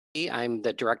I'm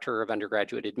the Director of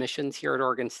Undergraduate Admissions here at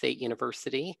Oregon State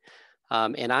University.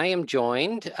 And I am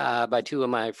joined by two of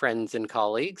my friends and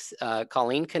colleagues,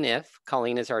 Colleen Conniff.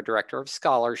 Colleen is our Director of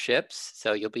Scholarships,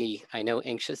 so you'll be, I know,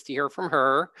 anxious to hear from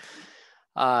her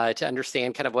to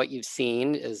understand kind of what you've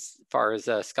seen as far as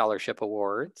scholarship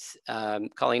awards.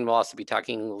 Colleen will also be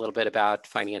talking a little bit about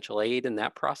financial aid and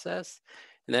that process.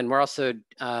 And then we're also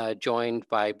joined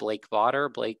by Blake Vaughter.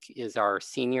 Blake is our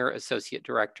Senior Associate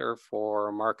Director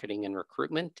for Marketing and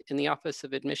Recruitment in the Office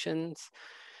of Admissions.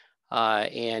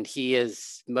 And he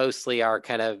is mostly our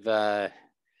kind of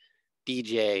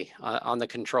DJ on the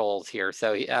controls here.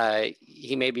 So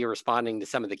he may be responding to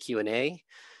some of the Q&A,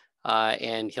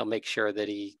 and he'll make sure that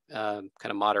he kind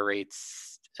of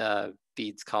moderates,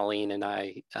 feeds Colleen and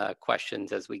I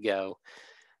questions as we go.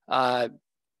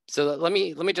 So let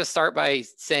me just start by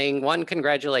saying one,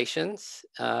 congratulations.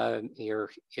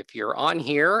 If you're on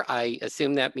here, I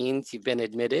assume that means you've been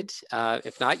admitted.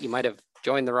 If not, you might have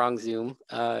joined the wrong Zoom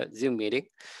meeting.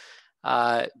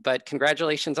 But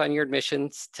congratulations on your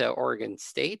admissions to Oregon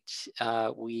State.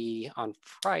 We, on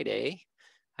Friday,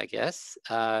 I guess,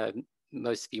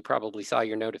 most of you probably saw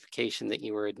your notification that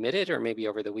you were admitted, or maybe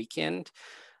over the weekend.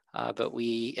 But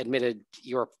we admitted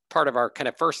you're part of our kind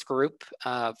of first group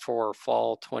for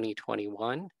fall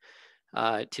 2021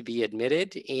 to be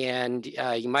admitted. And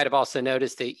you might have also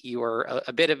noticed that you were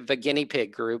a bit of a guinea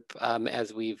pig group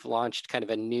as we've launched kind of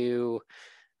a new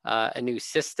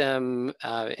system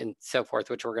and so forth,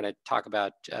 which we're going to talk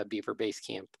about Beaver Base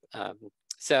Camp.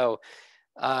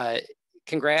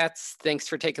 Congrats. Thanks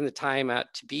for taking the time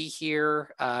out to be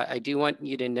here. I do want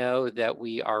you to know that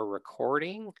we are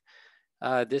recording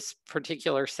this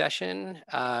particular session.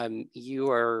 You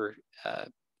are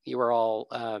all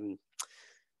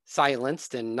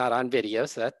silenced and not on video,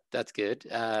 so that's good.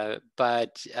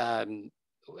 But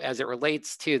as it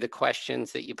relates to the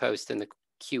questions that you post in the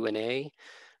Q&A,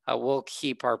 we'll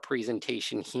keep our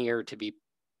presentation here to be,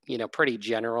 pretty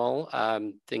general,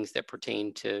 things that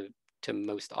pertain to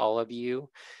most all of you.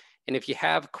 And if you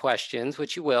have questions,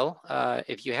 which you will,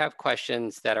 if you have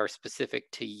questions that are specific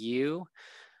to you,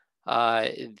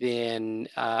 then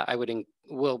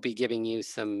we'll be giving you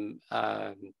some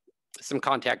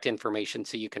contact information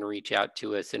so you can reach out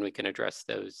to us and we can address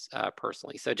those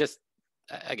personally. So just,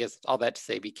 I guess all that to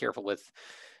say, be careful with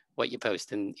what you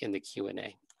post in the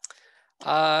Q&A.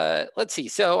 Let's see,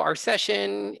 so our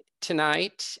session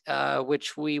tonight,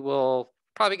 which we will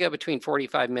probably go between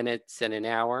 45 minutes and an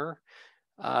hour,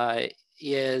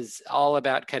 is all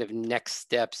about kind of next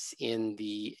steps in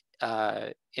the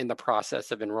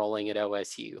process of enrolling at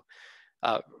OSU.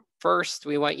 First,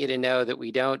 we want you to know that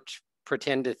we don't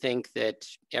pretend to think that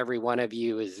every one of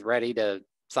you is ready to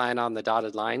sign on the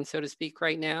dotted line, so to speak,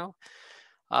 right now.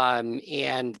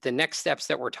 And the next steps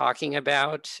that we're talking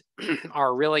about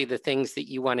are really the things that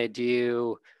you want to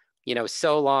do,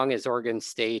 so long as Oregon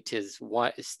State is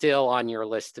still on your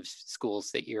list of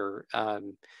schools that you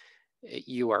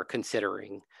are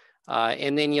considering.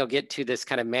 And then you'll get to this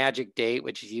kind of magic date,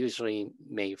 which is usually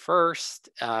May 1st,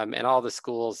 and all the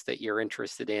schools that you're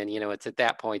interested in, it's at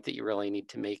that point that you really need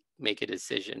to make a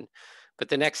decision. But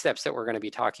the next steps that we're going to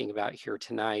be talking about here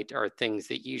tonight are things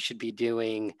that you should be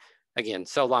doing, again,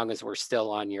 so long as we're still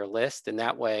on your list. And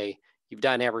that way you've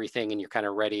done everything and you're kind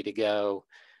of ready to go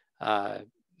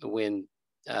when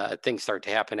things start to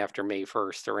happen after May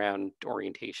 1st around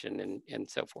orientation and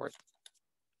so forth.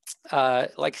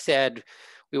 Like I said,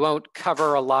 we won't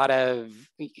cover a lot of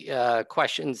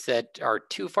questions that are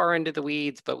too far into the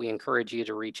weeds, but we encourage you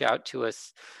to reach out to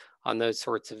us on those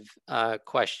sorts of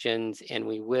questions. And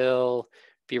we will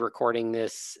be recording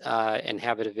this and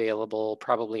have it available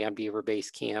probably on Beaver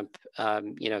Base Camp,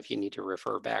 if you need to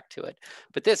refer back to it.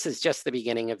 But this is just the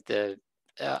beginning of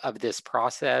this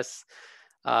process.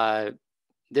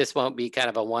 This won't be kind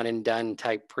of a one and done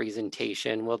type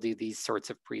presentation. We'll do these sorts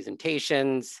of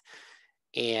presentations,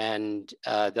 and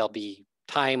they'll be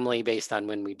timely based on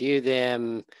when we do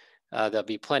them. There'll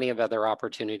be plenty of other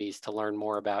opportunities to learn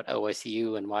more about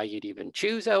OSU and why you'd even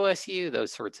choose OSU,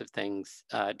 those sorts of things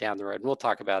down the road. And we'll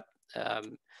talk about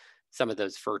some of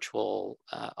those virtual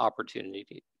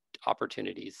opportunities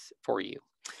for you.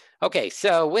 Okay,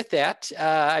 so with that,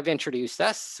 I've introduced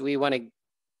us. We want to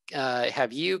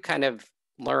have you kind of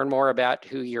learn more about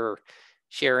who you're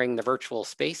sharing the virtual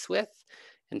space with.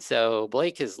 And so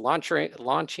Blake is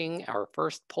launching our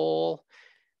first poll.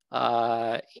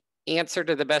 Answer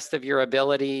to the best of your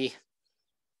ability.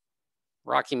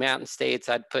 Rocky Mountain states,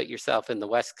 I'd put yourself in the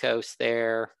West Coast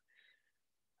there.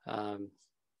 Do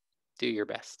your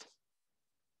best.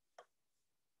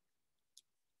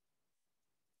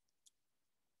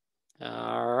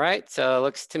 All right, so it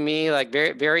looks to me like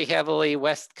very, very heavily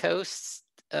West Coast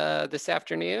this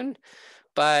afternoon,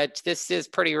 but this is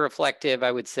pretty reflective,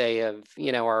 I would say, of,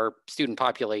 you know, our student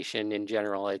population in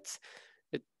general. It's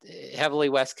heavily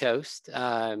West Coast,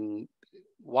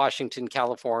 Washington,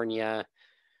 California,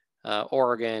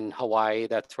 Oregon, Hawaii.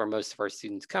 That's where most of our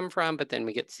students come from, but then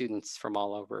we get students from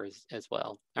all over as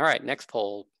well. All right, next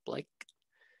poll, Blake.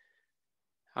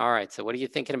 All right, so what are you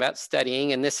thinking about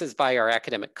studying? And this is by our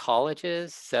academic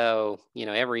colleges. So, you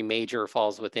know, every major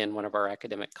falls within one of our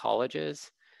academic colleges.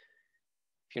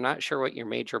 If you're not sure what your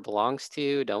major belongs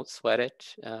to, don't sweat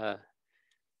it.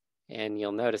 And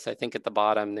you'll notice, I think at the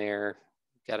bottom there,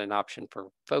 got an option for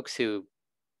folks who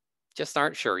just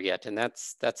aren't sure yet, and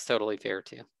that's totally fair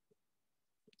too.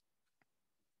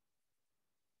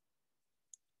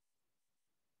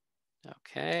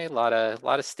 Okay, a lot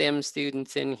of STEM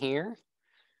students in here.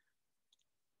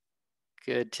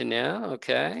 Good to know.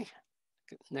 Okay,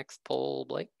 next poll,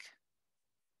 Blake.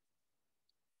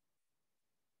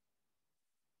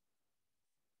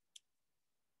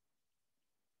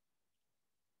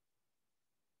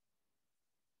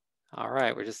 All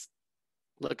right, we're just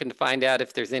looking to find out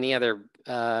if there's any other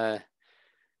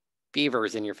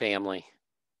beavers in your family.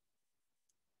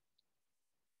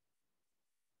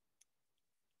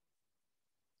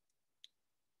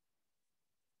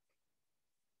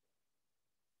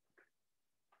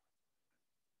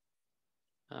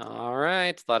 All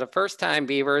right, a lot of first-time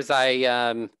beavers.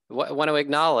 I want to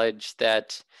acknowledge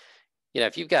that, you know,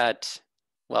 if you've got,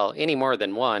 well, any more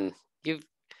than one, you've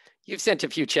sent a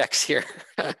few checks here.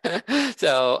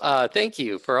 So thank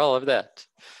you for all of that.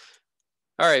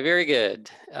 All right, very good.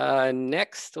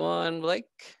 Next one,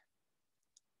 Blake.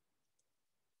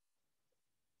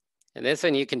 And this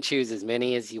one you can choose as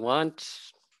many as you want.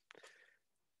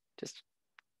 Just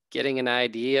getting an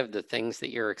idea of the things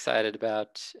that you're excited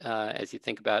about as you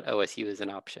think about OSU as an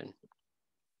option.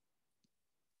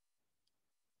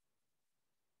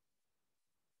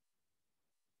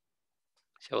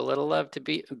 Show a little love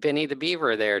to Benny the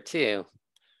Beaver there too.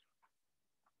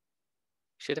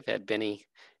 Should have had Benny.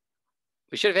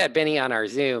 We should have had Benny on our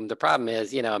Zoom. The problem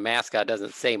is, you know, a mascot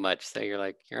doesn't say much. So you're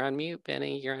like, you're on mute,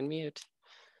 Benny, you're on mute.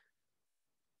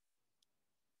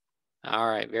 All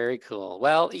right, very cool.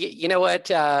 Well, you know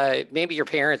what? Maybe your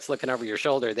parents looking over your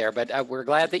shoulder there, but we're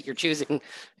glad that you're choosing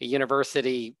a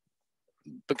university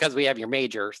because we have your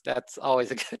majors. That's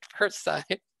always a good first sign.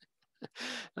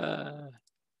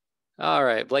 All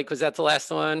right, Blake, was that the last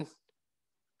one?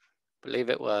 I believe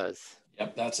it was.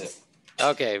 Yep, that's it.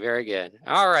 Okay, very good.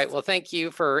 All right, well, thank you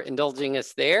for indulging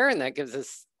us there, and that gives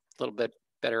us a little bit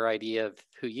better idea of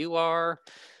who you are.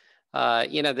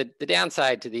 You know, the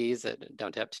downside to these, I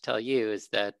don't have to tell you, is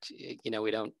that, you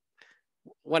know,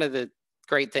 one of the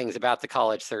great things about the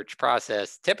college search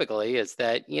process typically is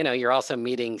that, you know, you're also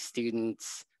meeting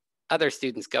students, other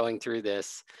students going through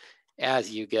this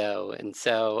as you go. And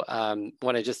so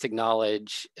want to just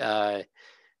acknowledge that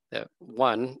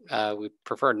one, we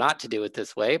prefer not to do it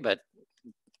this way, but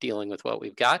dealing with what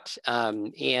we've got,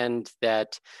 and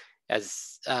that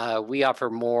as we offer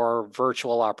more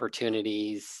virtual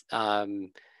opportunities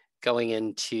going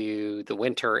into the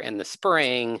winter and the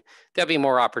spring, there'll be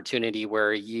more opportunity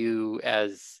where you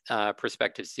as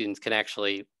prospective students can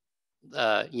actually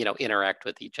you know, interact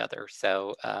with each other.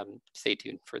 So stay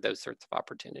tuned for those sorts of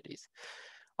opportunities.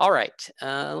 All right,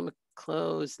 let me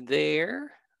close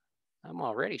there. I'm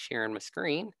already sharing my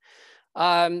screen.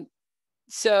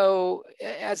 So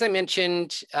as I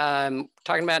mentioned,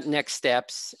 talking about next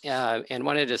steps, and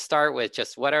wanted to start with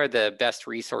just what are the best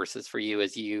resources for you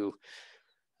as you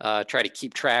try to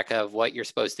keep track of what you're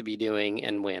supposed to be doing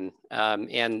and when.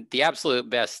 And the absolute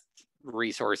best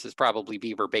resource is probably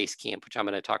Beaver Base Camp, which I'm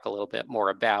going to talk a little bit more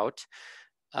about.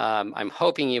 I'm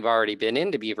hoping you've already been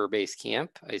into Beaver Base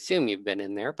Camp. I assume you've been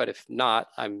in there, but if not,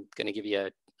 I'm going to give you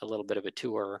a little bit of a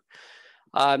tour.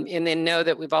 And then know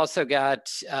that we've also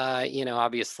got, you know,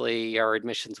 obviously our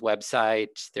admissions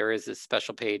website. There is a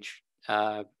special page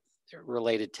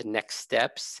related to next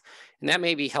steps. And that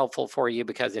may be helpful for you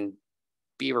because in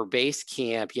Beaver Base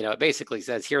Camp, you know, it basically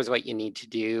says, here's what you need to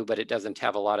do, but it doesn't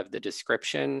have a lot of the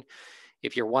description.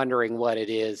 If you're wondering what it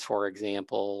is, for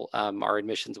example, our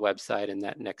admissions website and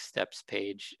that next steps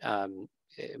page,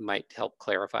 it might help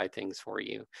clarify things for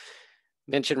you.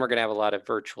 Mentioned we're going to have a lot of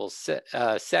virtual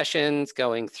sessions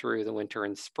going through the winter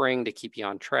and spring to keep you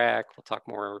on track. We'll talk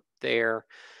more there.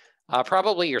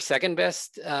 Probably your second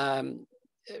best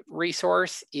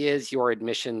resource is your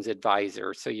admissions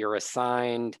advisor. So your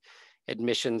assigned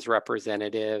admissions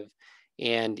representative.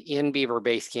 And in Beaver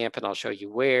Base Camp, and I'll show you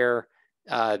where,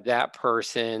 that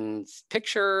person's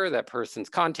picture, that person's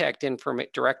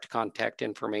direct contact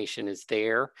information is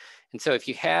there. And so if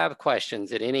you have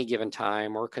questions at any given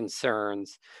time or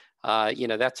concerns,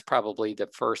 that's probably the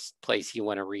first place you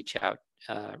want to reach out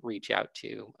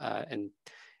to,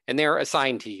 and they're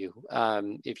assigned to you,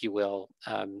 if you will.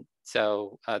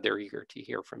 So they're eager to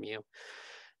hear from you.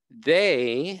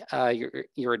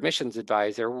 Your admissions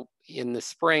advisor in the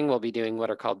spring will be doing what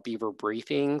are called Beaver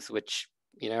briefings, which,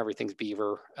 everything's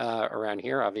Beaver around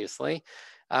here, obviously.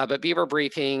 But Beaver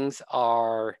briefings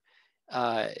are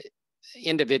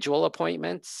individual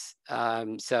appointments.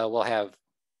 So we'll have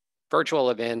virtual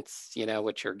events,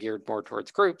 which are geared more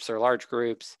towards groups or large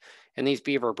groups. And these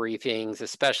Beaver briefings,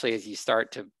 especially as you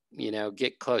start to,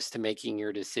 get close to making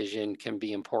your decision, can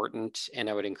be important. And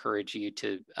I would encourage you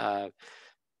to,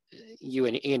 you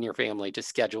and your family, to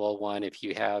schedule one if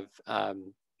you have,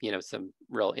 some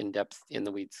real in-depth, in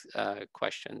the weeds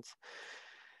questions.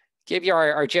 Give you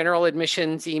our general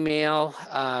admissions email.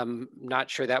 Not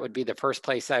sure that would be the first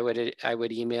place I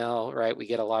would email, right? We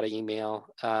get a lot of email.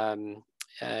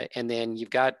 And then you've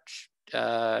got,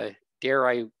 dare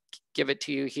I give it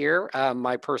to you here,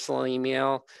 my personal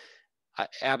email.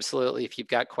 Absolutely, if you've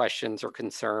got questions or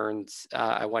concerns,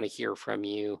 I want to hear from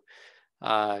you.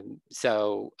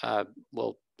 So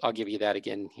I'll give you that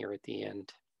again here at the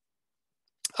end.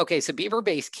 Okay, so Beaver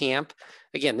Base Camp,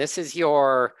 again, this is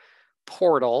your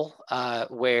portal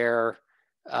where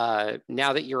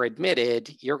now that you're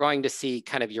admitted, you're going to see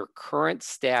kind of your current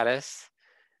status,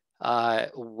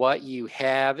 what you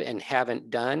have and haven't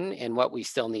done, and what we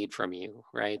still need from you,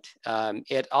 right?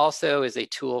 It also is a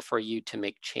tool for you to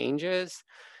make changes.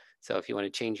 So if you want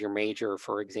to change your major,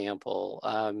 for example,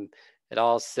 it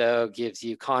also gives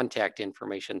you contact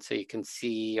information. So you can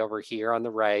see over here on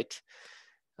the right,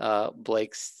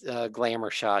 Blake's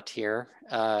glamour shot here.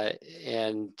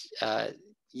 And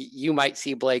you might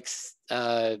see Blake's,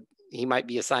 he might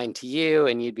be assigned to you,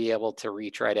 and you'd be able to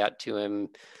reach right out to him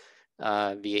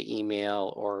via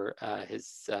email or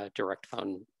his direct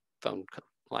phone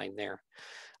line there.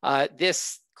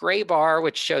 This gray bar,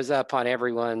 which shows up on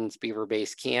everyone's Beaver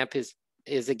Base Camp,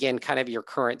 is again kind of your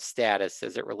current status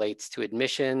as it relates to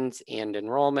admissions and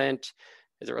enrollment,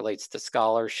 as it relates to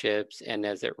scholarships, and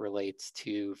as it relates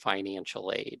to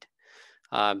financial aid.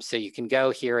 So you can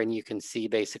go here and you can see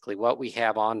basically what we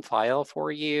have on file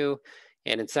for you,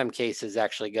 and in some cases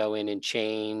actually go in and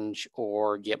change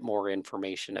or get more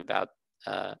information about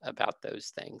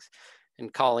those things.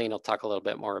 And Colleen will talk a little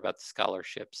bit more about the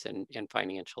scholarships and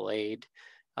financial aid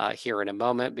here in a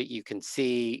moment, but you can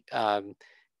see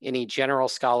any general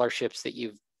scholarships that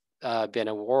you've been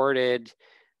awarded,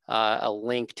 a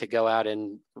link to go out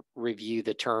and review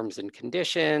the terms and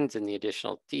conditions and the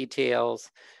additional details.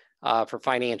 For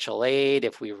financial aid,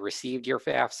 if we've received your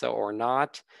FAFSA or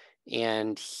not.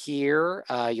 And here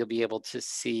you'll be able to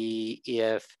see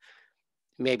if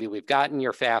maybe we've gotten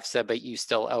your FAFSA, but you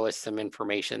still owe us some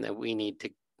information that we need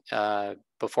to,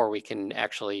 before we can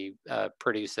actually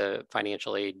produce a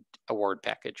financial aid award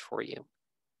package for you.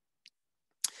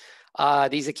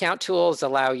 These account tools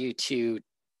allow you to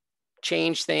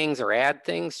change things or add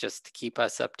things just to keep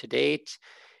us up to date.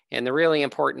 And the really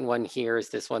important one here is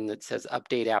this one that says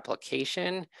update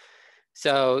application.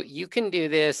 So you can do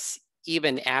this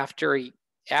even after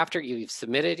you've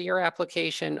submitted your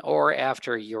application or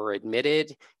after you're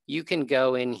admitted. You can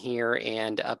go in here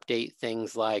and update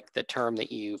things like the term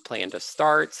that you plan to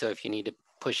start. So if you need to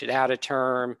push it out a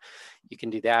term, you can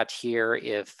do that here.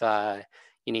 If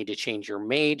you need to change your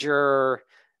major,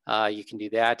 you can do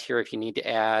that here. If you need to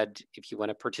add, if you want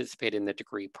to participate in the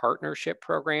degree partnership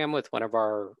program with one of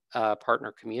our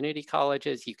partner community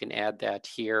colleges, you can add that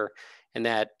here. And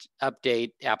that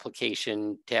update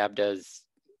application tab does,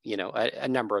 a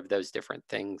number of those different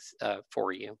things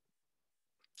for you.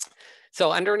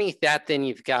 So underneath that, then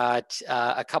you've got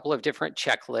a couple of different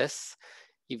checklists.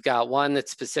 You've got one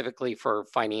that's specifically for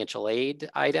financial aid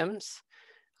items.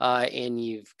 And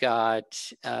you've got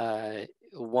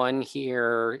one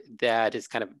here that is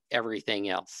kind of everything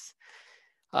else.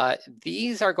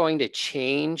 These are going to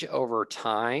change over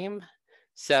time.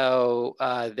 So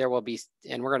there will be,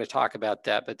 and we're going to talk about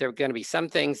that, but there are going to be some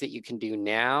things that you can do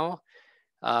now.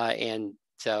 And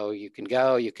so you can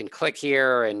click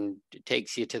here and it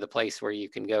takes you to the place where you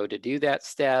can go to do that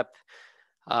step.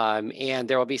 And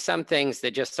there will be some things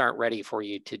that just aren't ready for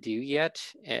you to do yet.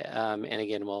 And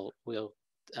again, we'll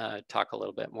talk a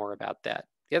little bit more about that.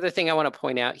 The other thing I want to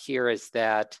point out here is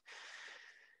that,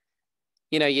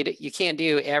 you can't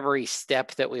do every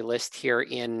step that we list here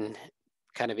in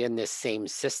this same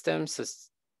system. So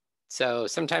So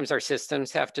sometimes our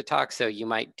systems have to talk. So you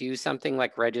might do something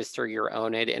like register your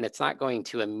own it, and it's not going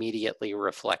to immediately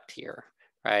reflect here,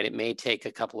 right? It may take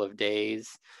a couple of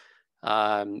days.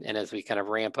 And as we kind of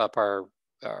ramp up our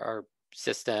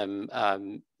system,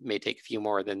 may take a few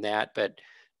more than that, but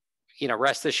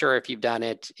rest assured, if you've done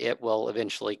it, it will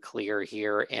eventually clear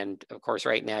here. And of course,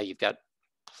 right now you've got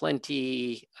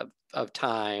plenty of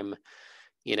time,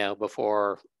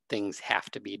 before things have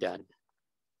to be done.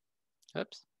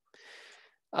 Oops.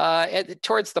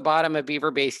 Towards the bottom of Beaver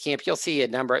Base Camp, you'll see a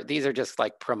number. These are just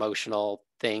like promotional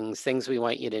things we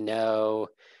want you to know,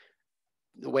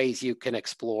 the ways you can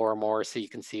explore more. So you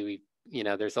can see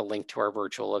there's a link to our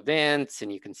virtual events,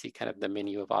 and you can see kind of the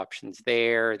menu of options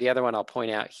there. The other one I'll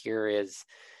point out here is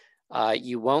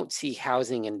you won't see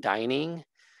housing and dining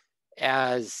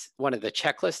as one of the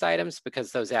checklist items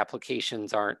because those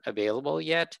applications aren't available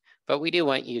yet, but we do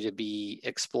want you to be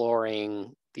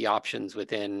exploring the options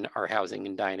within our housing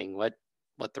and dining, what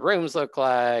the rooms look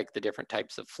like, the different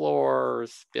types of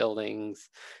floors, buildings,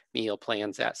 meal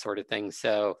plans, that sort of thing.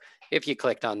 So if you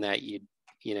clicked on that, you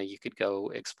could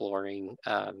go exploring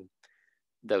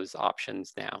those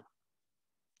options now.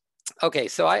 Okay,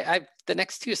 so the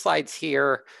next two slides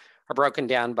here are broken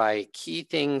down by key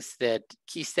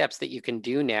steps that you can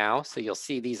do now. So you'll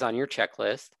see these on your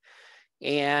checklist,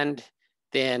 and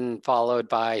then followed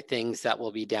by things that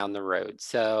will be down the road.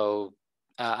 So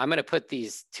I'm going to put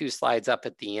these two slides up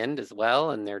at the end as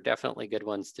well, and they're definitely good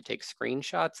ones to take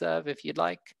screenshots of if you'd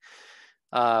like.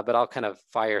 But I'll kind of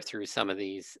fire through some of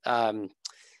these. Some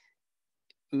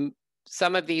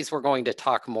of these we're going to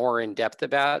talk more in depth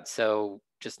about, so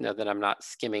just know that I'm not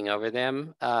skimming over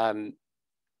them.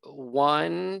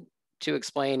 One to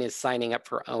explain is signing up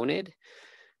for OWNID.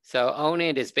 So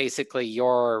OWNID is basically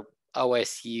your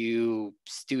OSU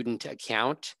student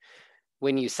account.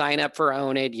 When you sign up for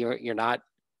OWNID, you're not,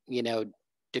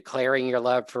 declaring your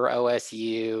love for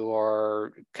OSU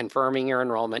or confirming your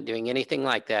enrollment, doing anything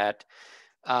like that.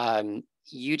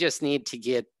 You just need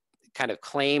to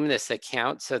claim this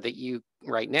account so that you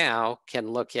right now can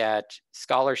look at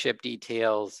scholarship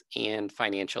details and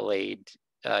financial aid,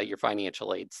 your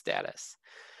financial aid status.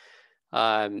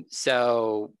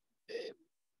 So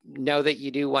know that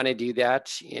you do want to do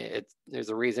that. There's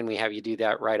a reason we have you do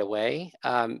that right away.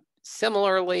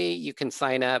 Similarly, you can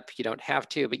sign up. You don't have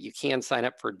to, but you can sign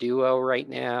up for Duo right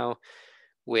now,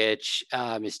 which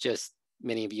is just,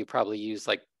 many of you probably use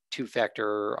like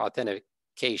two-factor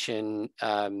authentication,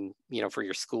 for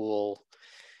your school.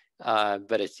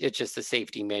 But it's just a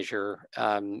safety measure.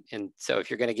 And so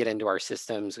if you're going to get into our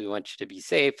systems, we want you to be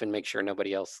safe and make sure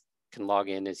nobody else can log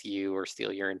in as you or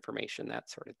steal your information,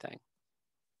 that sort of thing.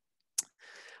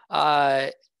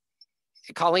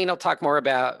 Colleen will talk more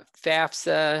about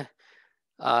FAFSA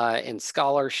and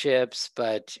scholarships,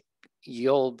 but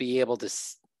you'll be able to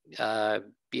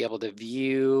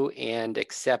view and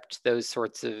accept those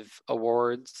sorts of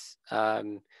awards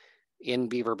in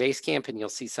Beaver Base Camp, and you'll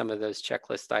see some of those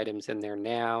checklist items in there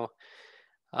now.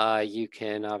 You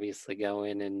can obviously go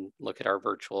in and look at our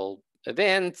virtual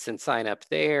events and sign up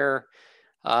there.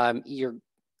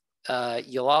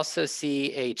 You'll also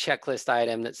see a checklist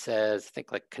item that says, I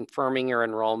think, like confirming your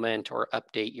enrollment or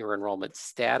update your enrollment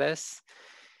status.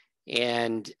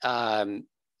 And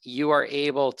you are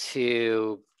able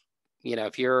to,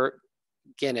 if you're,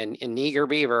 again, an eager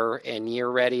beaver and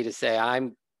you're ready to say,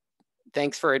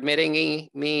 thanks for admitting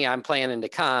me, I'm planning to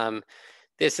come,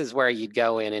 this is where you'd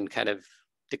go in and kind of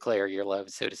declare your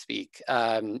love, so to speak.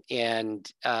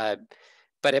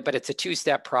 But it's a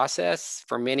two-step process.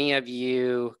 For many of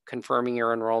you, confirming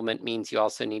your enrollment means you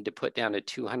also need to put down a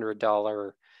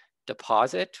 $200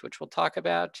 deposit, which we'll talk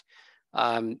about.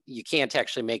 You can't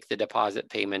actually make the deposit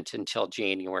payment until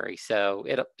January, so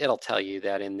it'll tell you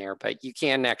that in there. But you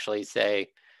can actually say,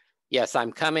 yes,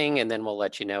 I'm coming, and then we'll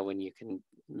let you know when you can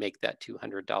make that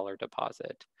 $200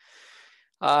 deposit.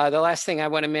 The last thing I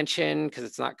want to mention, because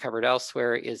it's not covered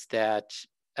elsewhere, is that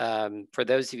for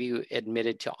those of you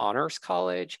admitted to Honors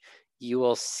College, you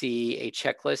will see a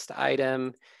checklist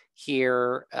item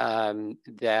here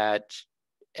that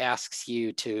asks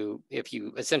you to, if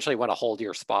you essentially want to hold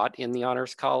your spot in the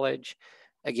Honors College.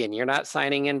 Again, you're not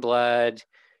signing in blood.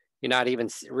 You're not even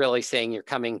really saying you're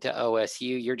coming to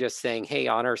OSU. You're just saying, hey,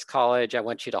 Honors College, I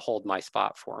want you to hold my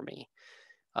spot for me.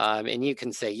 And you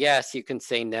can say yes, you can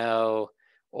say no,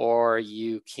 or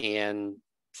you can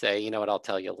say, you know what, I'll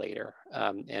tell you later.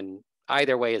 And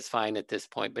either way is fine at this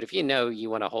point. But if you know you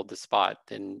want to hold the spot,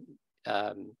 then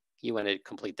you want to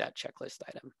complete that checklist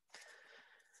item.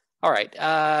 All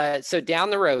right, so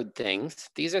down the road things.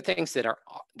 These are things that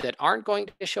aren't going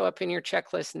to show up in your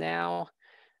checklist now,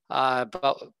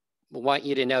 but want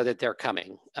you to know that they're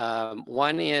coming.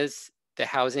 One is the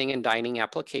housing and dining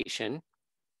application.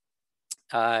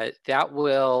 That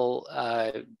will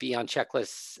be on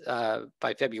checklists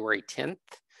by February 10th.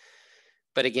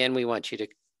 But again, we want you to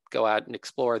go out and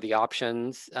explore the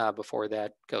options before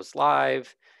that goes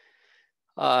live.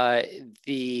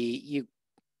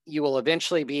 You will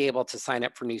eventually be able to sign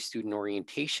up for new student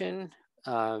orientation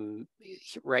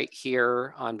right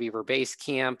here on Beaver Base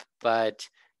Camp, but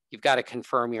you've got to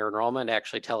confirm your enrollment,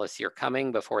 actually tell us you're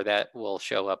coming before that will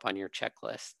show up on your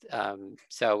checklist.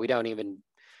 So we don't even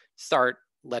start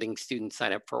letting students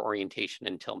sign up for orientation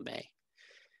until May.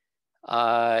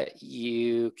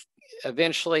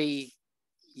 Eventually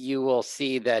you will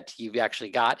see that you've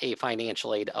actually got a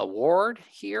financial aid award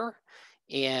here,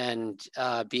 and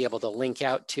be able to link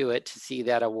out to it to see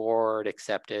that award,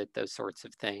 accept it, those sorts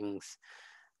of things.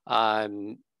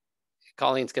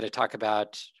 Colleen's going to talk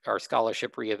about our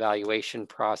scholarship reevaluation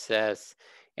process.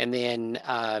 And then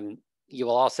you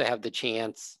will also have the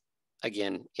chance,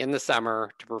 again, in the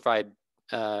summer to provide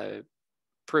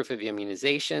proof of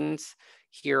immunizations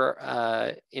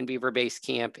here in Beaver Base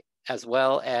Camp, as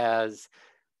well as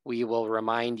we will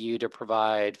remind you to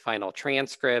provide final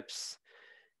transcripts.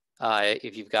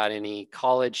 If you've got any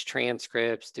college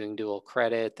transcripts, doing dual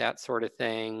credit, that sort of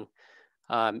thing.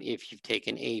 If you've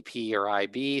taken AP or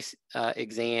IB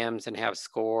exams and have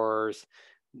scores,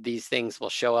 these things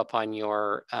will show up on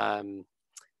your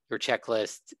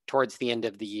checklist towards the end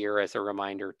of the year as a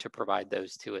reminder to provide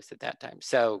those to us at that time.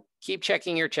 So keep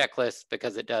checking your checklist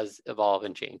because it does evolve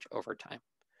and change over time.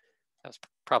 That's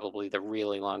probably the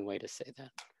really long way to say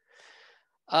that.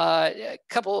 A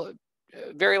couple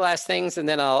very last things, and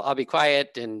then I'll be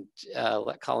quiet and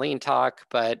let Colleen talk.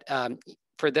 But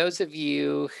for those of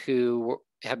you who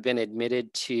have been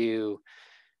admitted to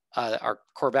our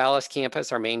Corvallis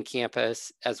campus, our main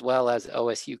campus, as well as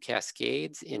OSU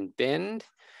Cascades in Bend,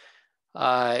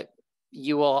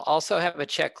 you will also have a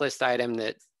checklist item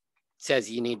that says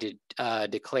you need to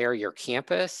declare your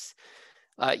campus.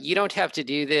 You don't have to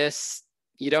do this.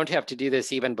 You don't have to do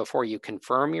this even before you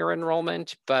confirm your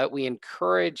enrollment, but we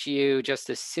encourage you, just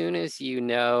as soon as you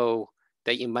know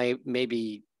that you may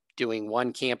be doing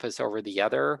one campus over the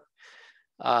other,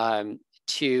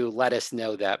 to let us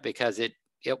know that, because it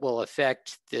will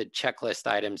affect the checklist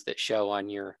items that show on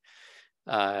your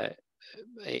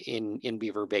in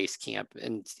Beaver Base Camp.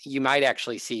 And you might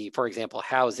actually see, for example,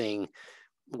 housing,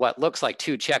 what looks like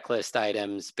two checklist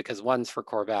items, because one's for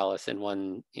Corvallis and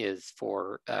one is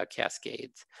for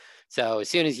Cascades. So as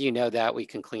soon as you know that, we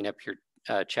can clean up your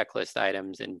checklist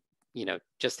items and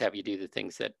just have you do the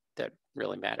things that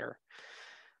really matter.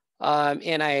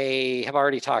 And I have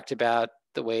already talked about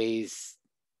the ways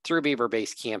through Beaver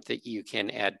Base Camp that you can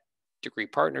add degree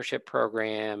partnership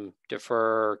program,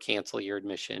 defer, cancel your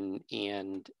admission,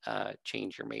 and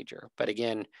change your major. But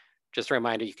again, just a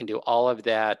reminder, you can do all of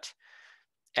that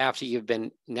after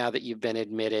now that you've been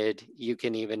admitted. You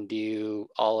can even do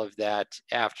all of that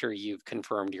after you've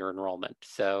confirmed your enrollment.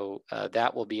 So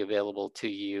that will be available to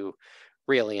you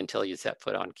really until you set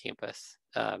foot on campus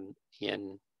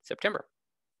in September.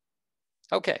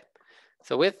 Okay,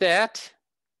 so with that,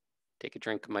 take a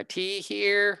drink of my tea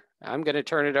here. I'm going to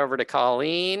turn it over to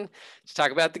Colleen to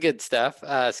talk about the good stuff,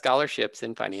 scholarships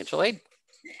and financial aid.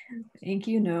 Thank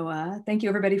you, Noah. Thank you,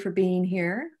 everybody, for being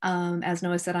here. As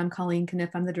Noah said, I'm Colleen Conniff.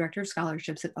 I'm the Director of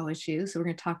Scholarships at OSU. So we're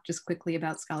going to talk just quickly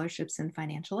about scholarships and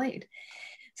financial aid.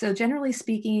 So generally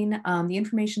speaking, the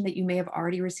information that you may have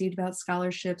already received about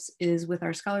scholarships is with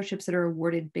our scholarships that are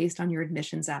awarded based on your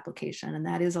admissions application. And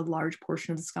that is a large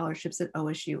portion of the scholarships that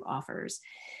OSU offers.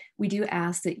 We do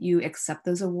ask that you accept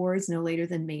those awards no later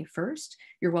than May 1st.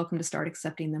 You're welcome to start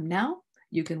accepting them now.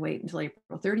 You can wait until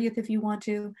April 30th if you want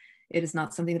to. It is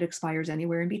not something that expires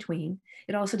anywhere in between.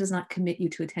 It also does not commit you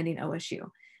to attending OSU.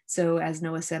 So as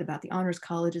Noah said about the Honors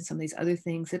College and some of these other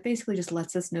things, it basically just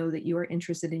lets us know that you are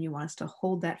interested and you want us to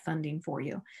hold that funding for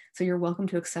you. So you're welcome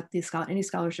to accept any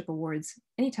scholarship awards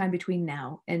anytime between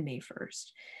now and May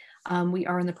 1st. We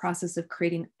are in the process of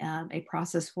creating a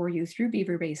process for you through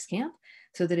Beaver Base Camp,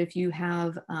 so that if you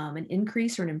have an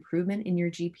increase or an improvement in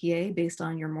your GPA based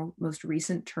on your most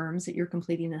recent terms that you're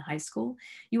completing in high school,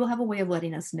 you will have a way of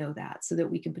letting us know that, so that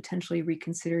we can potentially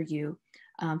reconsider you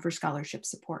for scholarship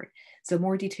support. So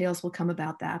more details will come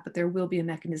about that, but there will be a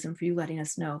mechanism for you letting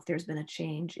us know if there's been a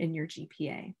change in your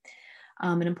GPA.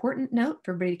 An important note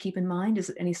for everybody to keep in mind is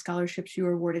that any scholarships you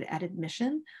are awarded at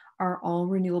admission are all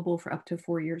renewable for up to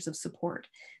 4 years of support.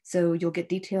 So you'll get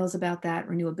details about that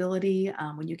renewability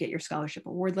when you get your scholarship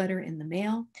award letter in the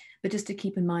mail. But just to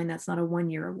keep in mind, that's not a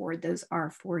 1-year award. Those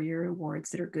are 4-year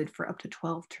awards that are good for up to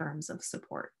 12 terms of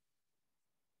support.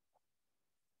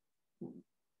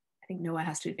 I think Noah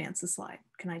has to advance the slide.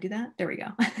 Can I do that? There we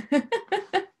go.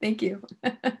 Thank you.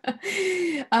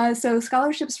 So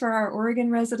scholarships for our Oregon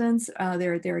residents,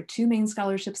 there are two main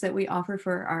scholarships that we offer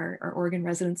for our Oregon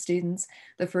resident students.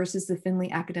 The first is the Finley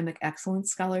Academic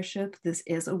Excellence Scholarship. This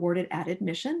is awarded at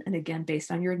admission, and again,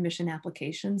 based on your admission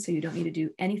application, so you don't need to do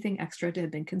anything extra to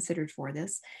have been considered for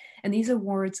this. And these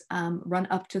awards run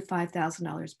up to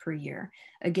 $5,000 per year.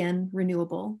 Again,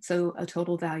 renewable, so a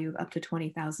total value of up to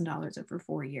 $20,000 over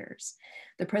 4 years.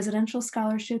 The Presidential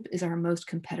Scholarship is our most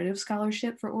competitive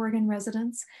scholarship for Oregon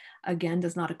residents. Again,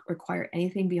 does not require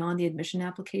anything beyond the admission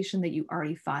application that you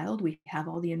already filed. We have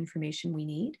all the information we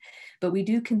need, but we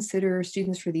do consider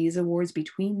students for these awards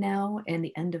between now and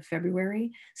the end of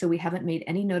February, so we haven't made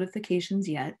any notifications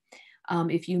yet.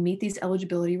 If you meet these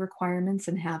eligibility requirements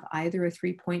and have either a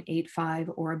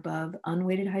 3.85 or above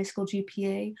unweighted high school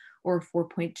GPA or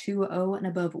 4.20 and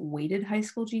above weighted high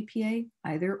school GPA,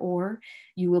 either or,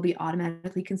 you will be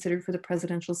automatically considered for the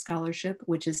Presidential Scholarship,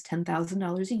 which is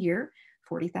 $10,000 a year,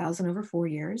 $40,000 over 4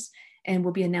 years, and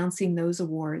we'll be announcing those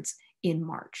awards in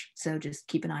March. So just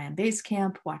keep an eye on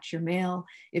Basecamp, watch your mail.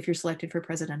 If you're selected for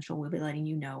Presidential, we'll be letting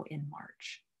you know in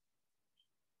March.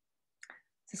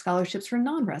 So scholarships for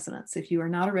non-residents. If you are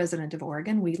not a resident of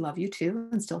Oregon, we love you too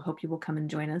and still hope you will come and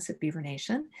join us at Beaver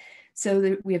Nation.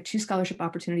 So we have two scholarship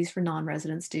opportunities for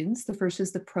non-resident students. The first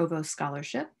is the Provost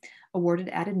Scholarship, awarded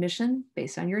at admission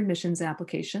based on your admissions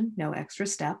application, no extra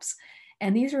steps.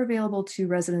 And these are available to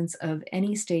residents of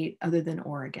any state other than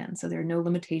Oregon. So there are no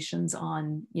limitations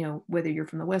on, whether you're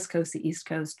from the West Coast, the East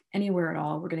Coast, anywhere at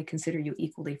all, we're going to consider you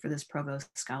equally for this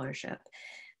Provost Scholarship.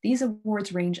 These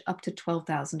awards range up to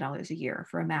 $12,000 a year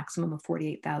for a maximum of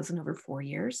 $48,000 over 4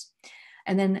 years.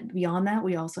 And then beyond that,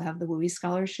 we also have the WUI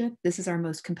Scholarship. This is our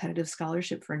most competitive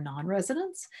scholarship for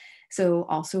non-residents. So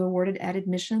also awarded at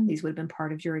admission. These would have been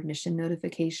part of your admission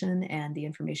notification and the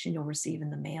information you'll receive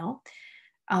in the mail.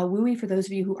 WUI, for those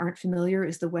of you who aren't familiar,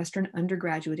 is the Western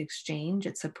Undergraduate Exchange.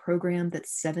 It's a program that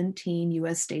 17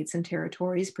 US states and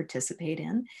territories participate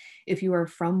in. If you are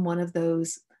from one of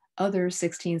those other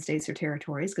 16 states or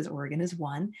territories, because Oregon is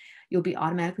one, you'll be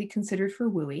automatically considered for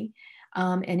WUI.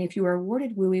 And if you are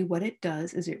awarded WUI, what it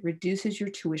does is it reduces your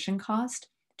tuition cost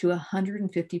to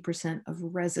 150% of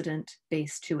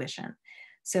resident-based tuition.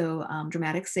 So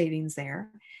dramatic savings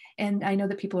there. And I know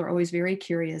that people are always very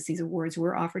curious. These awards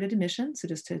were offered at admission, so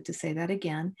just to say that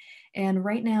again. And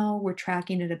right now we're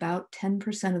tracking at about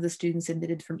 10% of the students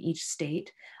admitted from each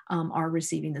state are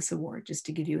receiving this award, just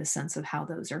to give you a sense of how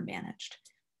those are managed.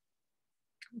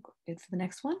 Good for the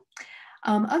next one.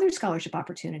 Other scholarship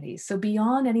opportunities. So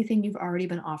beyond anything you've already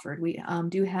been offered, we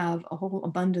do have a whole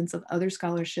abundance of other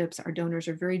scholarships. Our donors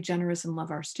are very generous and love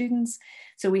our students.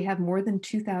 So we have more than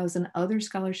 2,000 other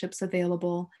scholarships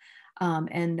available.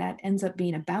 And that ends up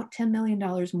being about $10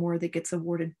 million more that gets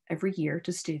awarded every year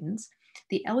to students.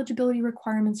 The eligibility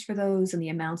requirements for those and the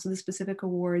amounts of the specific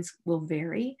awards will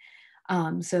vary.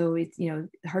 So it's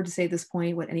hard to say at this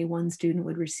point what any one student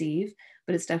would receive,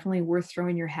 but it's definitely worth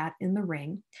throwing your hat in the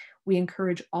ring. We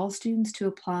encourage all students to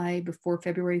apply before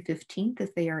February 15th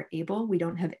if they are able. We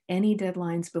don't have any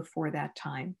deadlines before that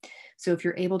time. So if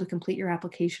you're able to complete your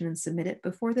application and submit it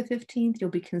before the 15th, you'll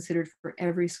be considered for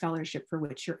every scholarship for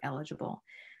which you're eligible.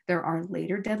 There are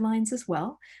later deadlines as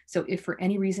well. So if for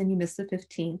any reason you miss the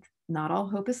 15th, not all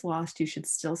hope is lost. You should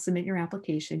still submit your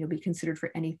application. You'll be considered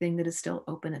for anything that is still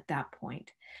open at that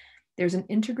point. There's an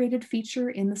integrated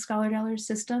feature in the Scholar Dollars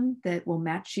system that will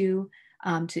match you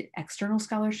to external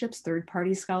scholarships,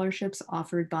 third-party scholarships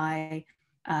offered by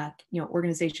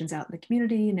organizations out in the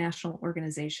community, national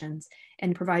organizations,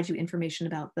 and provide you information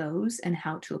about those and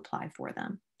how to apply for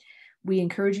them. We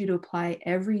encourage you to apply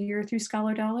every year through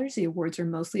Scholar Dollars. The awards are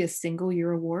mostly a single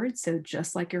year award. So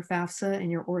just like your FAFSA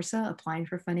and your ORSA, applying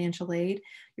for financial aid,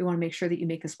 you want to make sure that you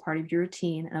make this part of your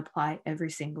routine and apply every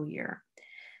single year.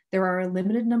 There are a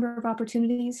limited number of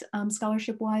opportunities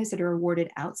scholarship-wise that are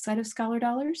awarded outside of Scholar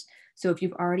Dollars. So if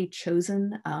you've already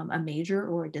chosen a major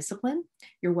or a discipline,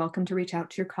 you're welcome to reach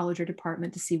out to your college or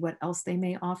department to see what else they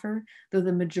may offer, though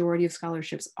the majority of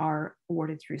scholarships are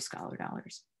awarded through Scholar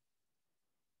Dollars.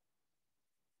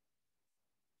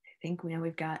 Think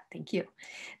we've got, thank you.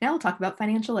 Now we'll talk about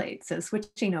financial aid. So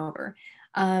switching over.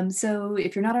 So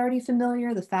if you're not already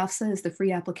familiar, the FAFSA is the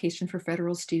free application for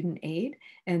federal student aid,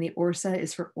 and the ORSA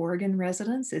is for Oregon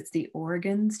residents. It's the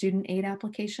Oregon student aid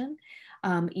application.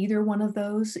 Either one of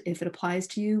those, if it applies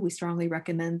to you, we strongly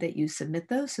recommend that you submit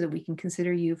those so that we can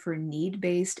consider you for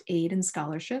need-based aid and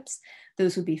scholarships.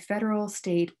 Those would be federal,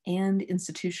 state, and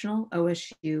institutional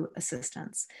OSU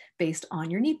assistance based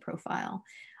on your need profile.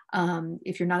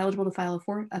 If you're not eligible to file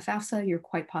a FAFSA, you're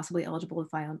quite possibly eligible to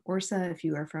file an ORSA if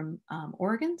you are from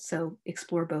Oregon, so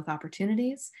explore both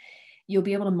opportunities. You'll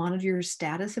be able to monitor your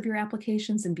status of your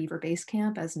applications in Beaver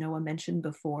Basecamp, as Noah mentioned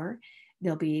before.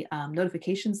 There'll be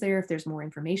notifications there if there's more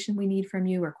information we need from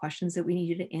you or questions that we need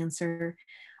you to answer.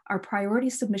 Our priority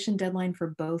submission deadline for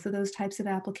both of those types of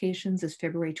applications is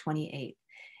February 28th.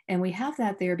 And we have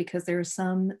that there because there are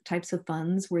some types of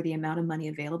funds where the amount of money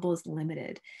available is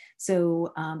limited.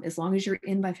 So as long as you're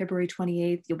in by February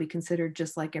 28th, you'll be considered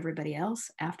just like everybody else.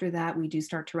 After that, we do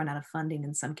start to run out of funding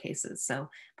in some cases. So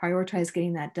prioritize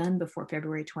getting that done before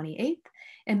February 28th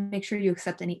and make sure you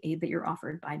accept any aid that you're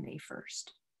offered by May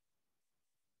 1st.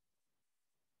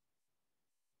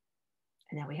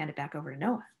 And now we hand it back over to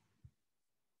Noah.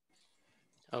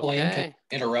 Okay. Colleen, can I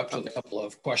interrupt with a couple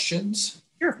of questions?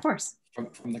 Sure, of course.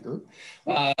 From the group.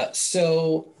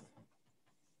 So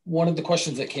one of the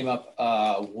questions that came up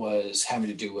was having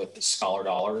to do with the Scholar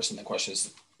Dollars. And the question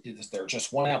is there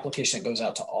just one application that goes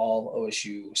out to all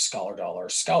OSU Scholar Dollar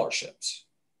scholarships?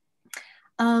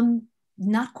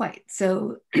 Not quite.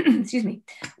 So, excuse me.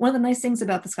 One of the nice things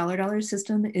about the Scholar Dollars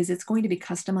system is it's going to be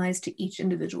customized to each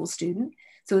individual student.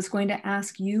 So it's going to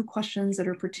ask you questions that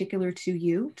are particular to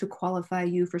you to qualify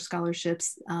you for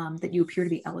scholarships that you appear to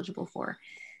be eligible for.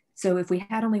 So if we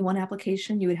had only one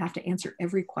application, you would have to answer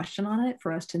every question on it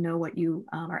for us to know what you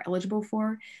are eligible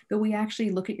for. But we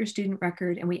actually look at your student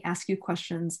record and we ask you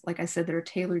questions, like I said, that are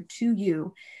tailored to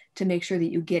you to make sure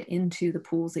that you get into the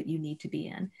pools that you need to be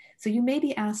in. So you may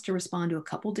be asked to respond to a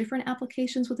couple different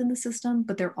applications within the system,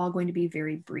 but they're all going to be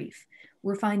very brief.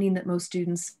 We're finding that most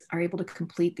students are able to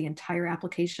complete the entire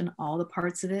application, all the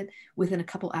parts of it, within a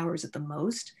couple hours at the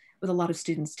most, with a lot of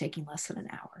students taking less than an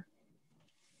hour.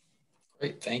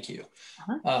 Great, thank you.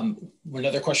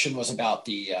 Another question was about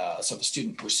so the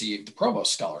student received the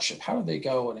Provost Scholarship. How do they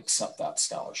go and accept that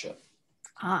scholarship?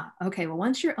 Okay, well,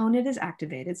 once your ONIT is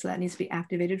activated, so that needs to be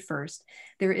activated first,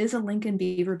 there is a link in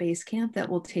Beaver Basecamp that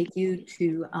will take you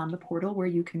to the portal where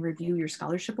you can review your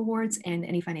scholarship awards and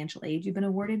any financial aid you've been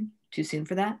awarded. Too soon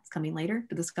for that, it's coming later,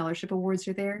 but the scholarship awards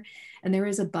are there. And there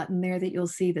is a button there that you'll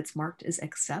see that's marked as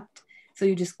accept. So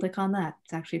you just click on that.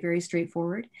 It's actually very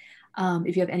straightforward.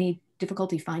 If you have any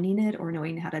difficulty finding it or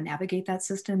knowing how to navigate that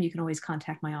system, you can always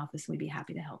contact my office and we'd be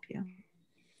happy to help you.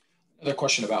 Another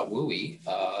question about WUI.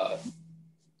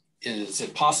 Is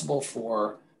it possible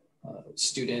for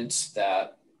students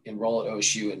that enroll at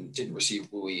OSU and didn't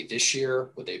receive WUI this year,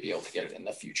 would they be able to get it in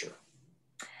the future?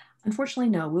 Unfortunately,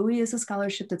 no. WUI is a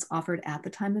scholarship that's offered at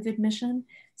the time of admission.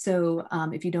 So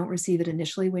if you don't receive it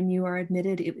initially when you are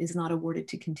admitted, it is not awarded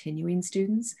to continuing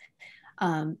students.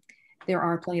 There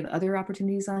are plenty of other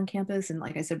opportunities on campus. And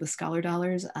like I said, with Scholar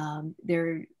Dollars,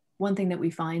 one thing that we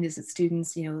find is that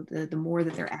students, the more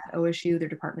that they're at OSU, their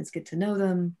departments get to know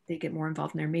them, they get more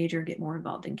involved in their major, get more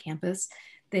involved in campus.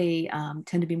 They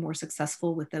tend to be more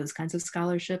successful with those kinds of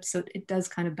scholarships. So it does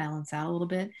kind of balance out a little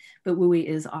bit, but WUI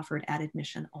is offered at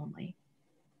admission only.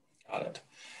 Got it.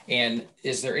 And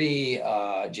is there any,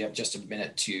 do you have just a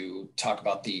minute to talk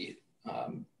about the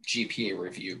GPA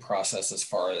review process as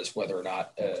far as whether or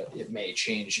not it may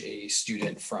change a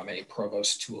student from a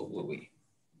provost to a WUI?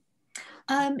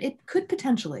 It could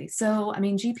potentially. So, I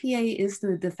mean, GPA is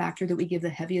the factor that we give the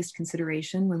heaviest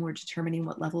consideration when we're determining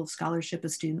what level of scholarship a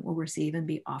student will receive and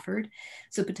be offered.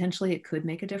 So potentially it could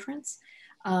make a difference.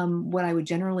 What I would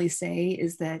generally say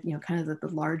is that, kind of the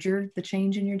larger the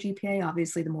change in your GPA,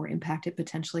 obviously the more impact it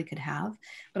potentially could have,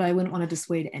 but I wouldn't want to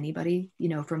dissuade anybody,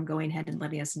 from going ahead and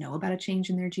letting us know about a change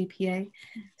in their GPA.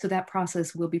 So that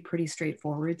process will be pretty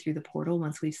straightforward through the portal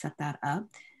once we've set that up.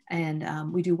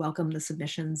 And we do welcome the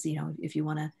submissions. If you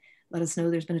want to let us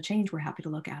know there's been a change, we're happy to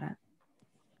look at it.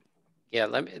 Yeah,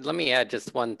 let me add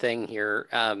just one thing here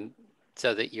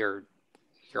so that your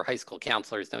high school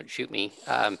counselors don't shoot me.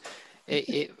 And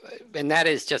that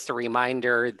is just a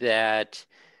reminder that,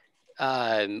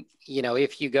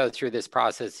 if you go through this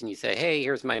process and you say, hey,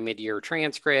 here's my mid-year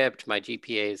transcript, my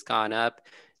GPA has gone up.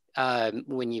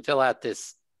 When you fill out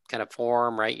this kind of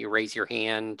form, right, you raise your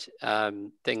hand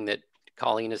thing that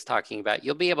Colleen is talking about,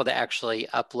 you'll be able to actually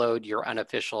upload your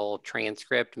unofficial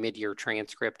transcript, mid-year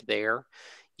transcript there.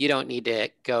 You don't need to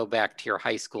go back to your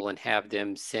high school and have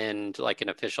them send like an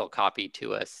official copy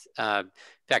to us. In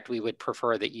fact, we would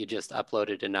prefer that you just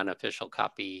uploaded an unofficial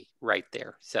copy right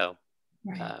there. So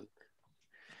right.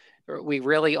 We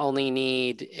really only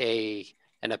need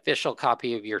an official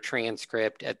copy of your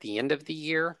transcript at the end of the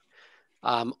year,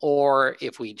 or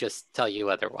if we just tell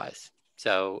you otherwise.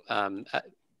 So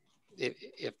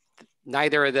if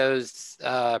neither of those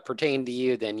pertain to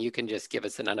you, then you can just give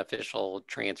us an unofficial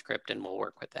transcript and we'll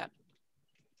work with that.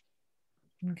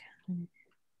 Okay.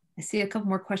 I see a couple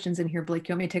more questions in here, Blake.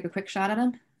 You want me to take a quick shot at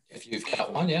them? If you've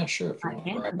got one, yeah, sure. If you want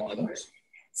to grab one of those.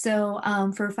 So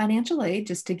for financial aid,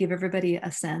 just to give everybody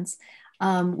a sense,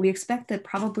 we expect that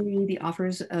probably the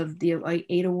offers of the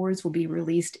aid awards will be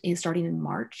released starting in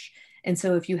March. And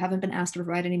so if you haven't been asked to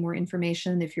provide any more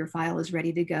information, if your file is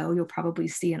ready to go, you'll probably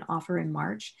see an offer in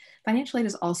March. Financial aid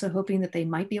is also hoping that they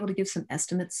might be able to give some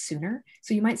estimates sooner.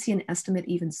 So you might see an estimate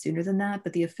even sooner than that,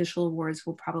 but the official awards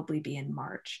will probably be in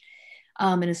March.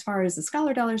 And as far as the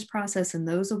Scholar Dollars process and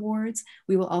those awards,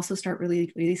 we will also start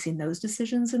releasing those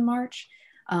decisions in March.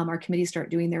 Our committees start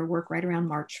doing their work right around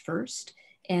March 1st.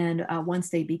 And once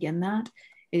they begin that,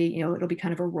 it'll be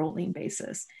kind of a rolling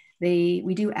basis.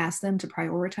 We do ask them to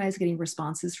prioritize getting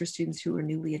responses for students who are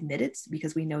newly admitted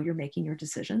because we know you're making your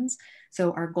decisions.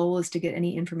 So our goal is to get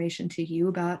any information to you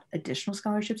about additional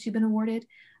scholarships you've been awarded,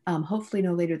 hopefully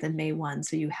no later than May 1.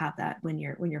 So you have that when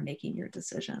you're making your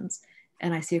decisions.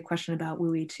 And I see a question about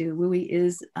WUI too. WUI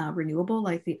is renewable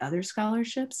like the other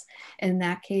scholarships. In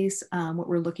that case, what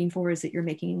we're looking for is that you're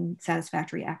making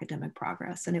satisfactory academic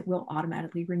progress, and it will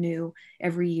automatically renew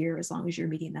every year as long as you're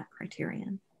meeting that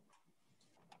criterion.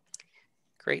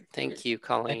 Great, thank you,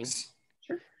 Colleen. Thanks.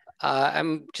 Sure.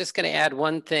 I'm just going to add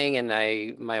one thing, and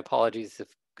my apologies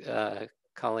if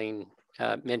Colleen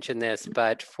mentioned this,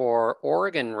 but for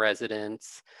Oregon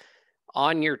residents,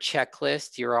 on your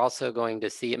checklist, you're also going to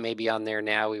see, it may be on there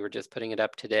now, we were just putting it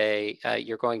up today,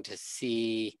 you're going to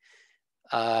see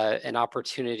an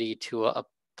opportunity to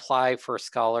apply for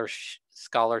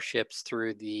scholarships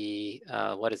through the,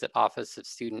 Office of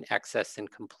Student Access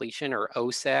and Completion, or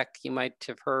OSAC, you might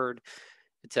have heard.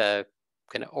 It's a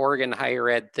kind of Oregon higher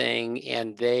ed thing,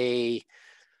 and they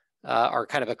are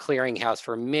kind of a clearinghouse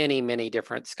for many, many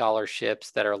different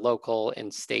scholarships that are local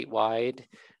and statewide.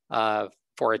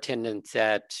 For attendance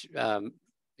at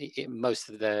most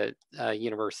of the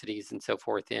universities and so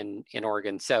forth in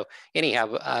Oregon. So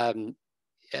anyhow,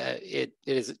 it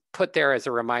is put there as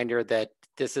a reminder that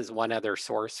this is one other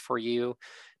source for you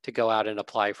to go out and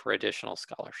apply for additional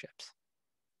scholarships.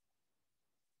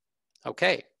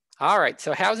 Okay, all right,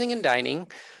 so housing and dining.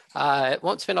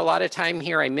 Won't spend a lot of time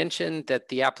here. I mentioned that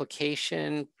the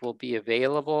application will be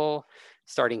available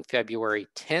starting February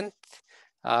 10th.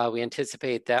 We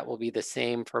anticipate that will be the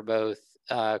same for both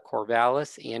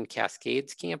Corvallis and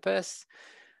Cascades campus.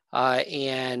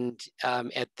 And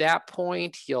at that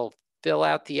point, you'll fill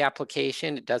out the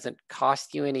application. It doesn't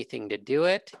cost you anything to do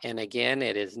it. And again,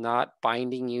 it is not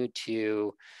binding you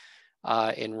to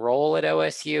enroll at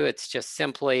OSU. It's just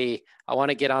simply, I want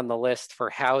to get on the list for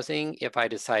housing if I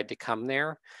decide to come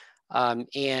there.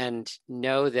 And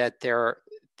know that there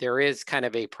is kind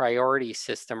of a priority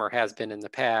system, or has been in the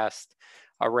past,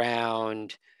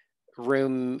 around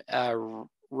room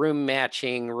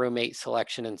matching, roommate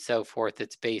selection, and so forth.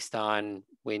 It's based on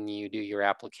when you do your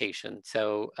application.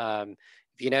 So if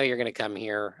you know you're going to come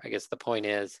here, I guess the point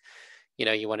is,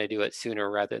 you want to do it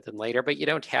sooner rather than later, but you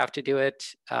don't have to do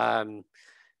it, until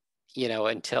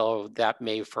that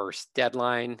May 1st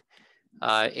deadline.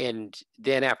 And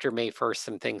then after May 1st,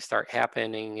 some things start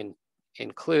happening,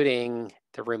 including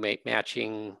the roommate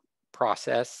matching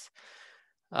process.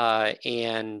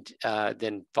 And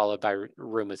then followed by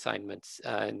room assignments,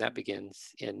 and that begins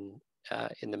in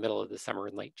the middle of the summer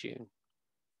in late June.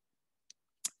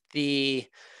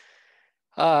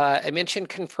 I mentioned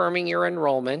confirming your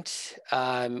enrollment,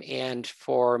 and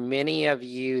for many of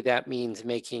you, that means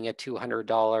making a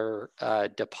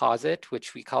 $200 deposit,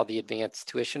 which we call the advanced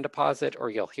tuition deposit, or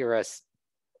you'll hear us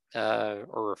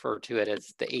or refer to it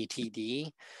as the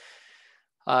ATD.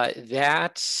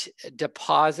 That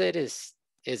deposit is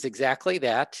exactly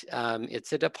that.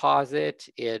 It's a deposit.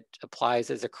 It applies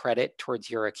as a credit towards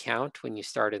your account when you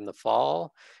start in the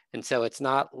fall. And so it's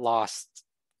not lost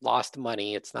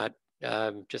money. It's not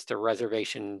just a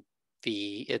reservation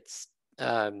fee. It's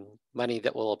money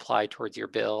that will apply towards your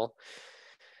bill.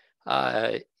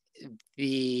 For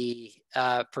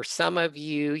some of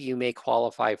you, you may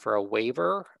qualify for a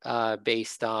waiver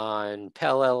based on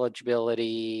Pell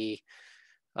eligibility,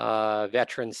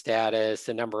 veteran status,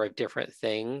 a number of different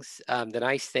things. The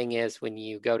nice thing is when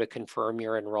you go to confirm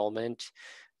your enrollment,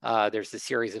 there's a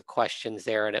series of questions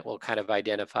there, and it will kind of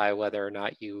identify whether or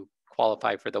not you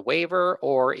qualify for the waiver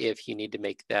or if you need to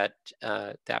make that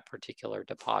particular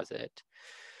deposit.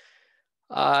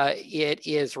 It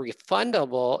is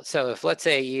refundable. So if, let's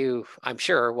say I'm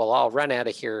sure we'll all run out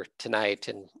of here tonight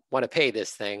and want to pay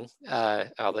this thing,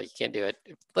 although you can't do it.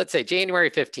 Let's say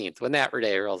January 15th, when that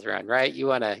day rolls around, right?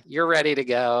 You're ready to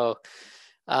go.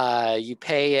 You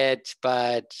pay it,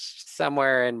 but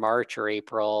somewhere in March or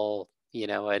April, you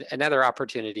know, another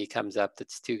opportunity comes up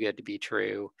that's too good to be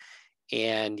true,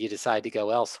 and you decide to go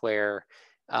elsewhere,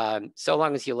 so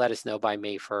long as you let us know by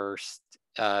May 1st,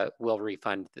 we'll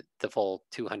refund the full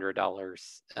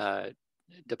 $200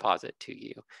 deposit to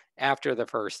you. After the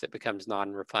 1st, it becomes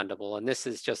non-refundable. And this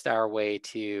is just our way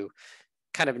to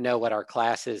kind of know what our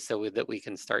class is so that we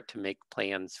can start to make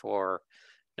plans for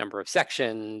number of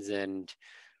sections and,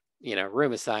 you know,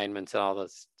 room assignments and all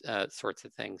those sorts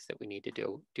of things that we need to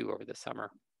do over the summer.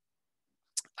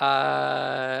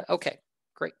 Okay,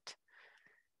 great.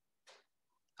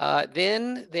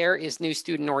 Then there is new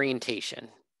student orientation.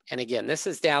 And again, this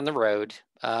is down the road.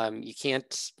 You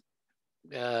can't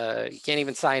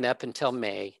even sign up until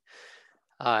May.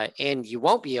 And you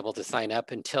won't be able to sign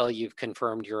up until you've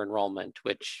confirmed your enrollment,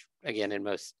 which again, in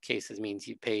most cases means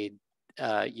you've paid,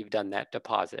 you've done that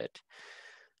deposit.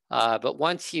 But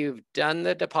once you've done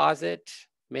the deposit,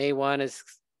 May 1 is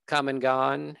come and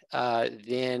gone,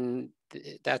 then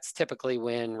that's typically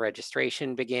when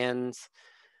registration begins.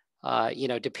 You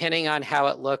know, depending on how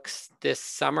it looks this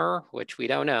summer, which we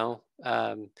don't know,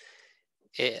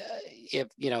 if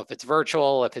you know, if it's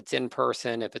virtual, if it's in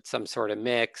person, if it's some sort of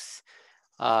mix,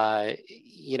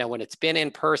 you know, when it's been in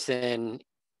person,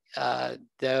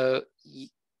 the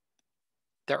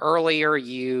earlier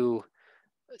you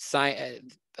sign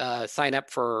up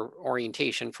for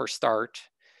orientation for START,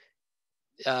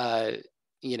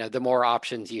 you know, the more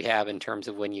options you have in terms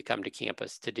of when you come to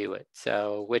campus to do it.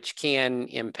 So, which can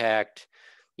impact,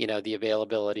 you know, the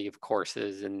availability of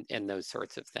courses and those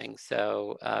sorts of things.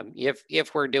 So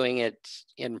if we're doing it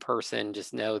in person,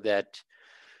 just know that,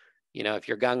 you know, if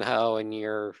you're gung-ho and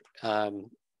you're,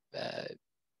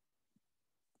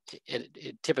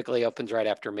 it typically opens right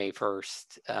after May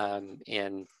 1st,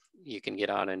 and you can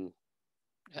get on and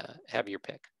have your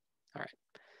pick. All right.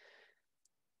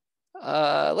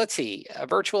 Let's see,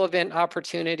 virtual event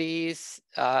opportunities.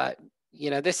 You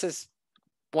know, this is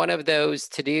one of those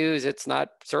to-dos. It's not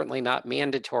certainly not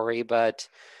mandatory, but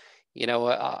you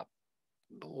know,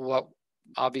 what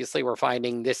obviously we're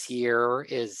finding this year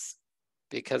is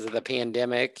because of the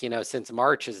pandemic, you know, since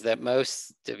March, is that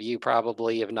most of you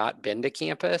probably have not been to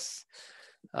campus,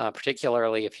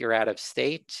 particularly if you're out of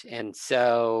state. And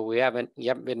so you haven't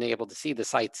been able to see the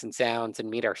sights and sounds and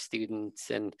meet our students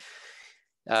and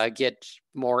get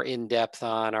more in depth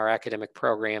on our academic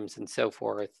programs and so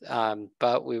forth.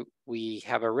 But we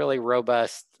have a really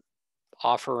robust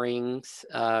offerings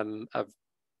of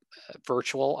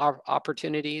virtual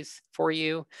opportunities for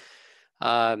you.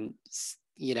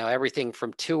 You know, everything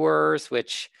from tours,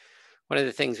 which one of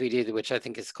the things we do, which I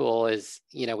think is cool, is,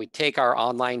 you know, we take our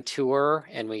online tour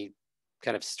and we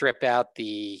kind of strip out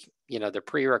the, you know, the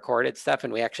pre-recorded stuff,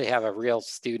 and we actually have a real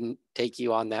student take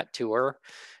you on that tour.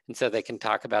 And so they can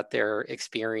talk about their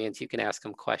experience. You can ask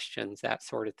them questions, that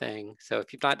sort of thing. So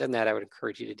if you've not done that, I would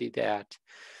encourage you to do that.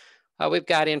 We've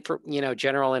got you know,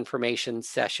 general information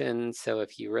sessions. So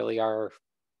if you really are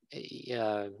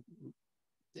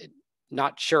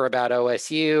not sure about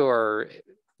OSU or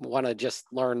want to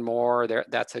just learn more,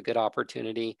 that's a good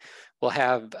opportunity. We'll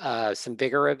have some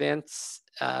bigger events,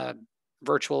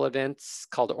 virtual events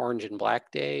called Orange and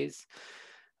Black Days.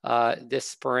 This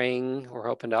spring, we're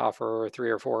hoping to offer 3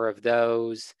 or 4 of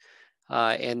those.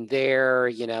 And there,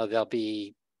 you know, there'll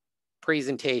be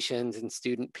presentations and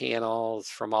student panels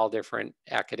from all different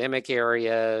academic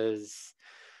areas.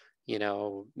 You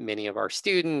know, many of our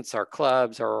students, our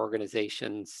clubs, our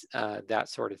organizations, that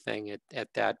sort of thing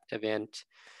at that event.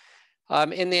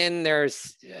 And then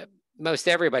there's most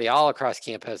everybody all across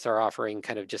campus are offering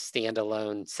kind of just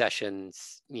standalone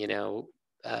sessions, you know,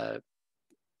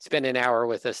 spend an hour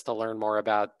with us to learn more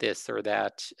about this or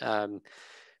that.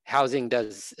 Housing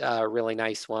does a really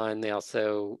nice one. They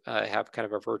also have kind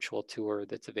of a virtual tour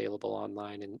that's available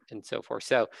online and so forth.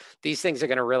 So these things are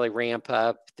going to really ramp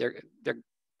up. They're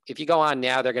if you go on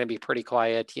now, they're going to be pretty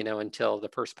quiet, you know, until the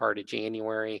first part of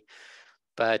January,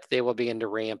 but they will begin to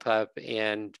ramp up,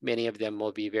 and many of them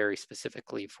will be very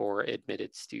specifically for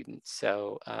admitted students.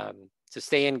 So so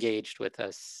stay engaged with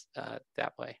us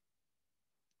that way.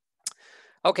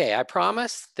 Okay, I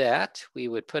promised that we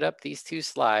would put up these 2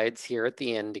 slides here at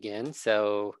the end again.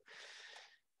 So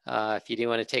if you do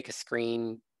want to take a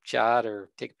screenshot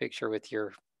or take a picture with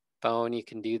your phone, you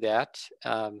can do that.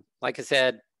 Like I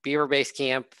said, Beaver Base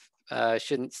Camp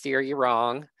shouldn't steer you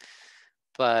wrong,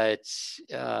 but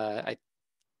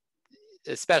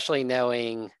especially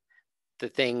knowing the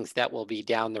things that will be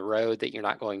down the road that you're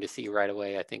not going to see right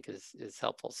away, I think is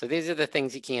helpful. So these are the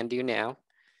things you can do now.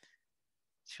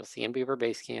 You'll see in Beaver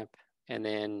Base Camp. And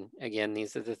then again,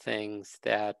 these are the things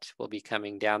that will be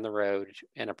coming down the road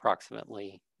in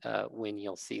approximately when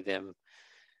you'll see them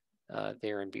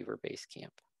there in Beaver Base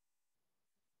Camp.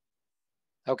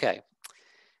 Okay.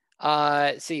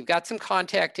 So you've got some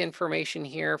contact information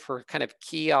here for kind of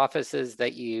key offices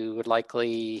that you would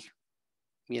likely,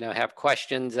 have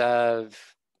questions of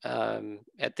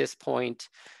at this point.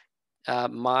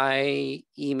 My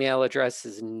email address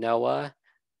is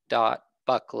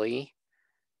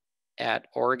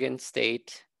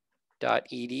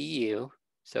noah.buckley@oregonstate.edu.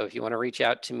 So if you want to reach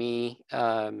out to me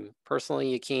personally,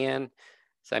 you can.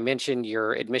 So I mentioned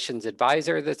your admissions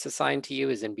advisor that's assigned to you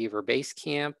is in Beaver Base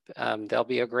Camp. They'll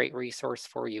be a great resource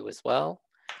for you as well.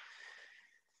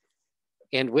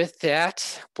 And with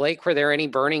that, Blake, were there any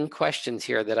burning questions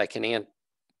here that I can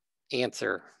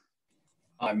answer?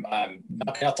 I'm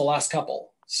knocking out the last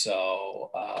couple.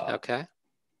 So okay.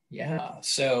 Yeah.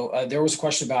 So there was a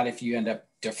question about if you end up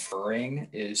deferring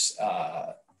is,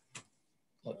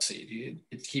 let's see, do you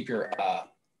keep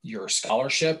your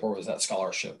scholarship, or was that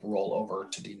scholarship roll over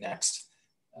to the next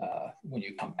when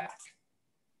you come back?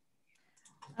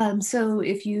 So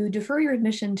if you defer your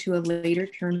admission to a later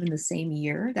term in the same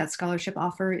year, that scholarship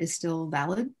offer is still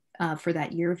valid for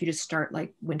that year if you just start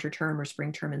like winter term or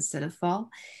spring term instead of fall.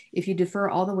 If you defer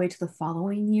all the way to the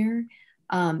following year,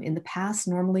 in the past,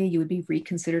 normally you would be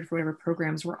reconsidered for whatever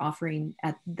programs we're offering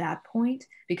at that point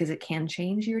because it can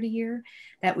change year to year.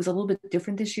 That was a little bit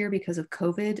different this year because of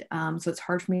COVID. So it's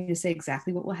hard for me to say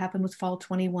exactly what will happen with fall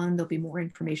 21. There'll be more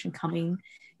information coming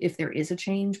if there is a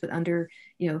change, but under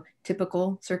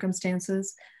typical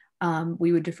circumstances,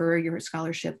 we would defer your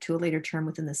scholarship to a later term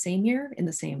within the same year in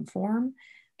the same form.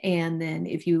 And then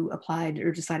if you applied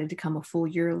or decided to come a full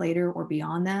year later or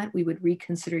beyond that, we would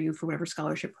reconsider you for whatever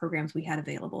scholarship programs we had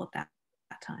available at that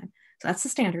time. So that's the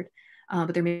standard,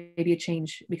 but there may be a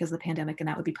change because of the pandemic, and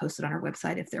that would be posted on our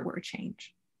website if there were a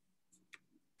change.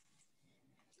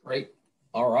 Great.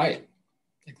 All right. I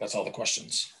think that's all the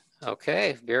questions.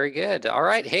 Okay, very good. All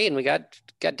right. Hey, and we got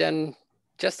done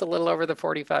just a little over the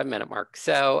 45-minute mark.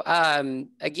 So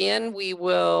again, we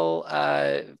will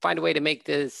find a way to make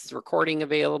this recording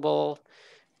available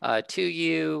to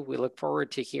you. We look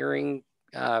forward to hearing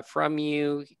from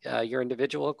you, your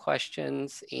individual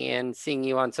questions, and seeing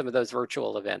you on some of those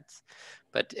virtual events.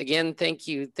 But again, thank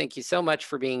you so much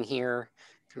for being here.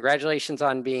 Congratulations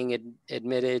on being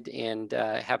admitted, and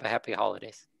have a happy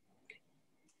holidays.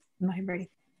 I'm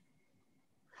ready.